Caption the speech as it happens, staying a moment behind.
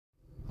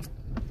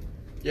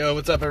Yo,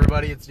 what's up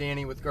everybody? It's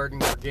Danny with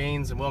Gardening for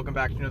Gains, and welcome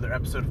back to another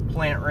episode of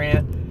Plant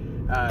Rant.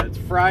 It's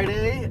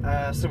Friday,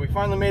 so we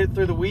finally made it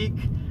through the week.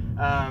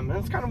 And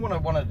it's kind of what I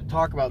wanted to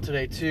talk about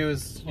today too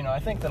is, I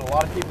think that a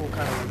lot of people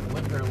kind of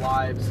live their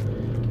lives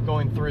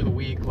going through the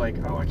week like,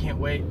 oh, I can't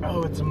wait.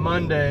 Oh, it's a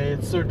Monday.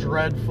 It's so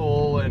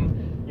dreadful.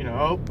 And,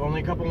 oh,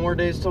 only a couple more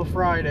days till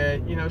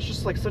Friday. It's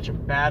just like such a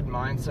bad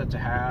mindset to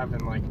have.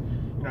 And like,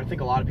 I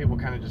think a lot of people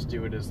kind of just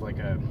do it as like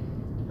a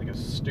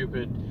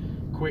stupid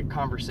quick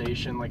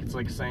conversation. Like it's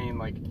like saying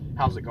like,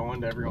 how's it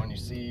going to everyone you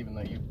see, even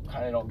though you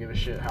kind of don't give a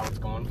shit how it's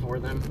going for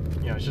them.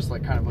 It's just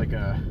like kind of like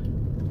a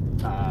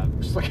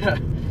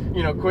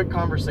quick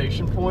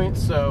conversation point.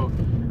 So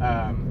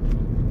I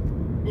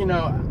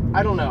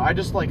don't know, I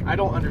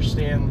don't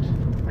understand,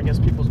 I guess,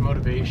 people's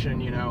motivation.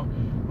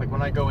 Like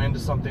when I go into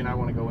something, I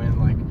want to go in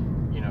like,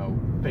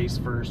 face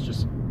first,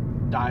 just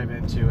dive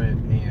into it.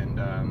 And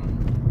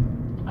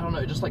I don't know,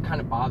 it just like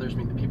kind of bothers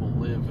me that people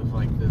live with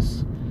like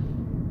this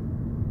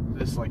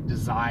like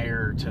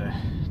desire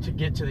to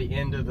get to the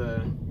end of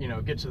the,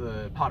 get to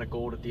the pot of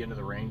gold at the end of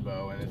the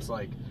rainbow. And it's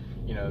like,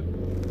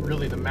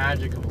 really the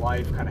magic of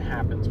life kind of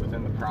happens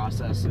within the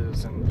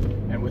processes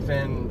and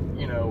within,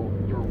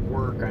 your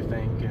work, I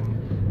think.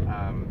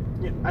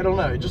 And I don't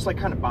know, it just like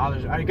kind of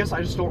bothers me. I guess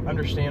I just don't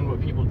understand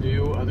what people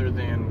do other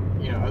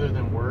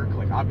than work.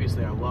 Like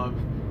obviously I love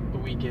the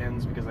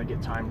weekends because I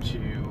get time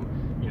to,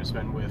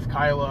 spend with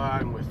Kyla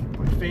and with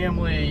my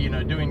family,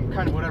 doing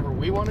kind of whatever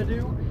we want to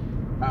do.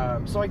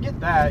 So I get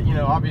that,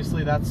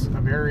 obviously that's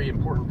a very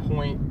important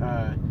point,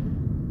 but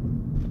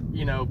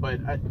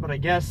I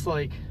guess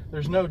like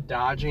there's no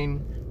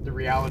dodging the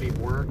reality of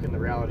work and the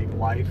reality of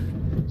life.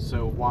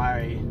 So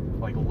why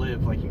like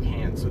live like you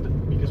can?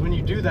 Because when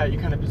you do that, you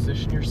kind of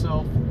position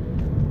yourself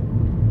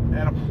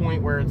at a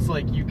point where it's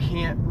like you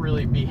can't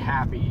really be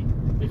happy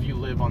if you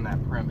live on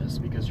that premise,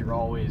 because you're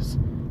always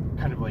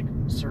kind of like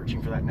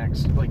searching for that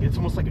next, like it's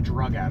almost like a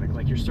drug addict,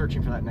 like you're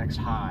searching for that next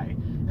high,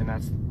 and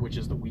which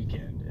is the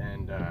weekend.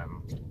 And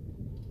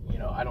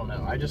I don't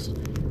know, I just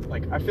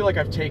like, I feel like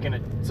I've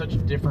taken such a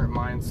different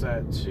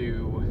mindset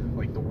to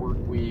like the work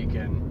week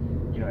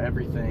and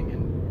everything.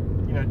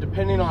 And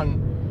depending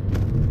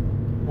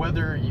on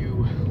whether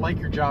you like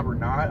your job or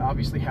not,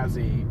 obviously has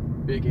a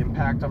big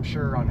impact, I'm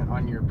sure,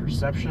 on your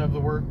perception of the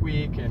work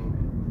week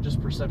and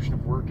just perception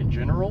of work in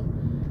general.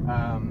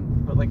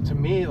 But like to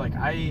me, like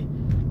I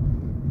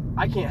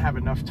can't have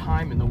enough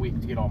time in the week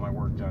to get all my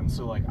work done.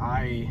 So like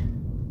I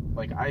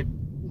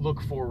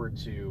look forward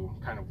to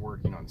kind of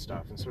working on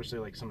stuff, and especially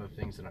like some of the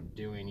things that I'm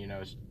doing,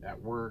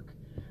 at work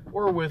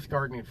or with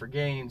Gardening for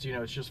Gains,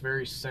 it's just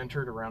very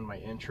centered around my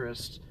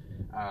interests.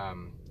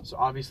 So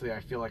obviously I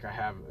feel like I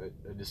have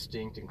a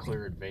distinct and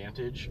clear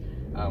advantage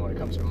when it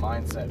comes to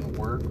mindset and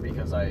work,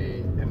 because I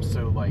am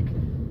so like,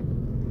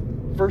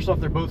 first off,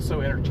 they're both so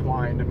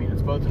intertwined. I mean,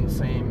 it's both in the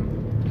same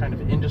kind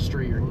of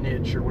industry or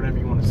niche or whatever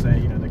you want to say,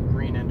 the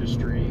green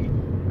industry.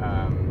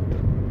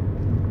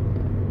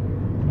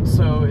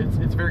 So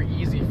it's very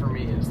easy for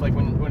me. It's like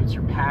when it's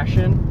your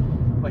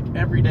passion, like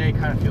every day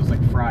kind of feels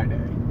like Friday,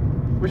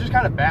 which is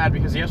kind of bad,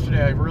 because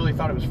yesterday I really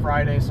thought it was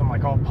Friday, so I'm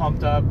like all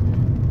pumped up,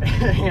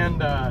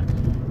 and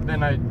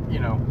then I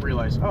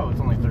realized, oh, it's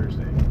only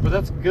Thursday. But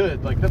that's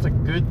good. Like that's a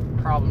good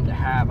problem to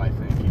have, I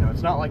think.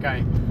 It's not like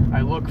I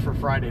look for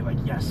Friday like,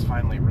 yes,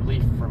 finally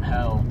relief from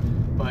hell,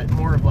 but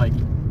more of like,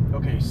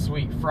 okay,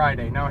 sweet,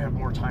 Friday, now I have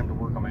more time to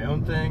work on my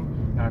own thing.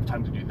 Now I have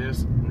time to do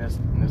this and this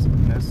and this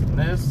and this and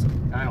this,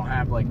 and I don't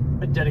have like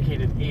a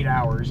dedicated 8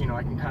 hours.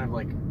 I can kind of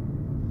like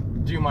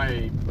do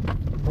my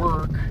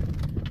work,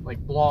 like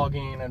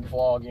blogging and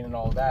vlogging and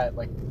all of that,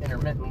 like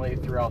intermittently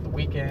throughout the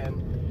weekend.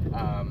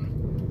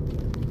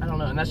 I don't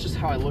know, and that's just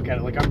how I look at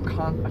it. Like I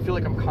feel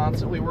like I'm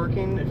constantly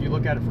working if you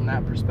look at it from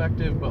that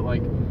perspective, but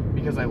like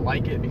because I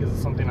like it, because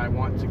it's something I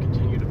want to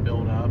continue to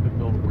build up and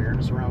build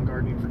awareness around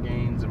Gardening for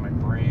Gains and my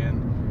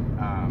brand,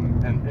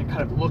 and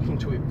kind of looking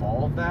to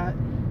evolve that,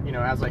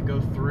 as I go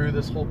through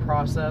this whole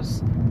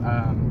process.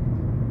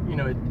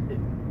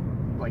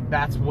 Like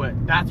that's what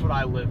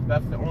I live.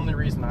 That's the only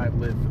reason I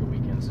live for the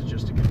weekends, is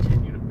just to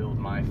continue to build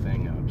my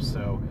thing up.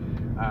 So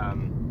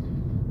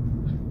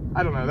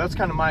I don't know, that's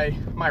kind of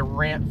my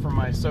rant from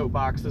my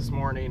soapbox this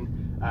morning.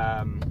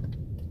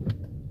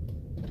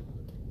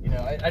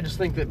 I just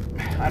think that,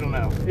 I don't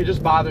know, it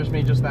just bothers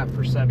me, just that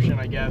perception,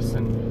 I guess.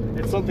 And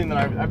it's something that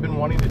I've been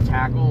wanting to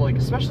tackle, like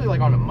especially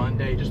like on a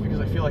Monday, just because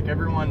I feel like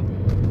everyone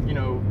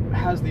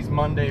has these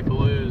Monday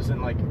blues.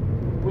 And like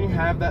when you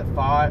have that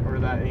thought or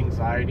that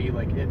anxiety,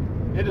 like it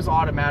is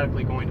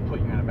automatically going to put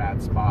you in a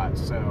bad spot.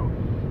 So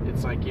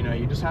it's like,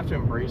 you just have to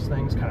embrace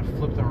things, kind of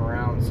flip them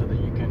around so that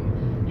you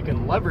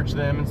can leverage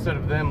them instead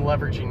of them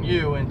leveraging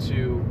you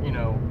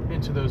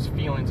into those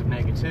feelings of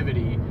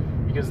negativity,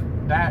 because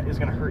that is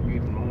going to hurt you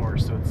even more.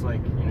 So it's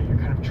like, you're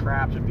kind of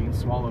trapped and being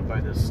swallowed by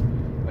this,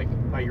 like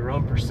by your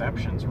own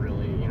perceptions,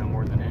 really,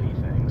 more than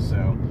anything.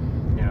 So,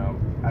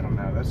 I don't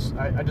know,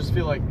 I just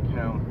feel like,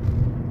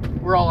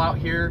 we're all out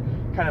here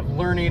kind of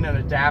learning and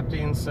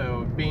adapting.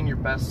 So being your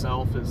best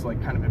self is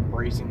like kind of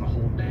embracing the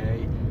whole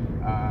day.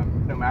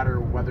 no matter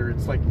whether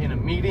it's like in a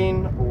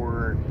meeting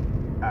or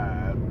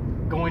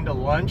going to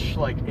lunch,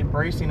 like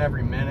embracing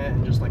every minute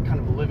and just like kind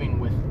of living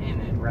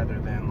within it rather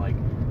than like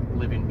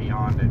living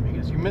beyond it,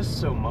 because you miss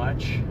so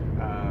much,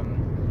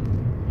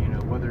 you know,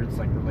 whether it's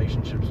like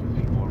relationships with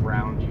people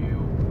around you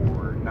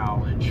or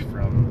knowledge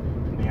from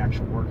the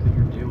actual work that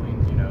you're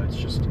doing. You know, it's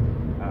just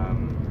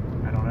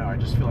I don't know, I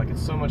just feel like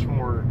it's so much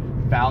more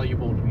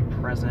valuable to be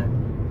present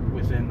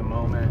within the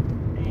moment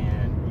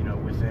and, you know,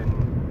 within,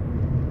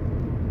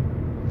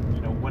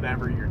 you know,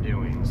 whatever you're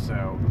doing.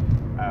 So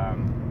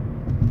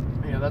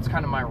you know, that's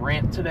kind of my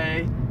rant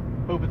today.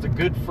 Hope it's a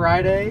good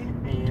Friday,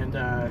 and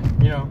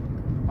you know,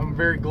 I'm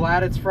very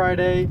glad it's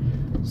Friday.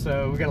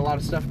 So we got a lot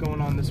of stuff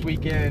going on this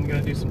weekend.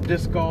 Gonna do some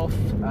disc golf.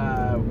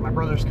 My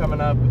brother's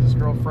coming up with his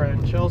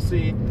girlfriend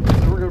Chelsea,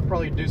 so we're gonna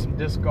probably do some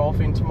disc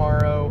golfing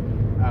tomorrow.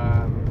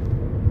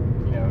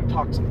 You know,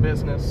 talk some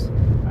business.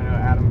 I know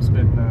Adam's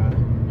been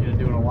you know,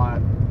 doing a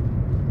lot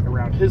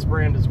around his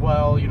brand as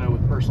well, you know,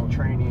 with personal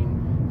training,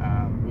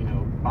 you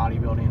know,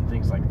 bodybuilding and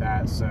things like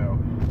that. So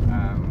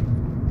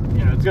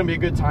you know, it's gonna be a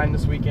good time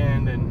this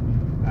weekend. And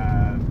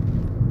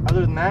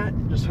other than that,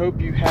 just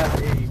hope you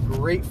have a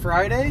great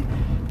Friday.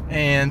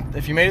 And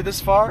if you made it this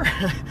far,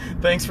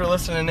 thanks for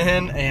listening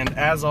in, and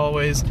as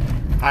always,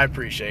 I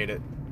appreciate it.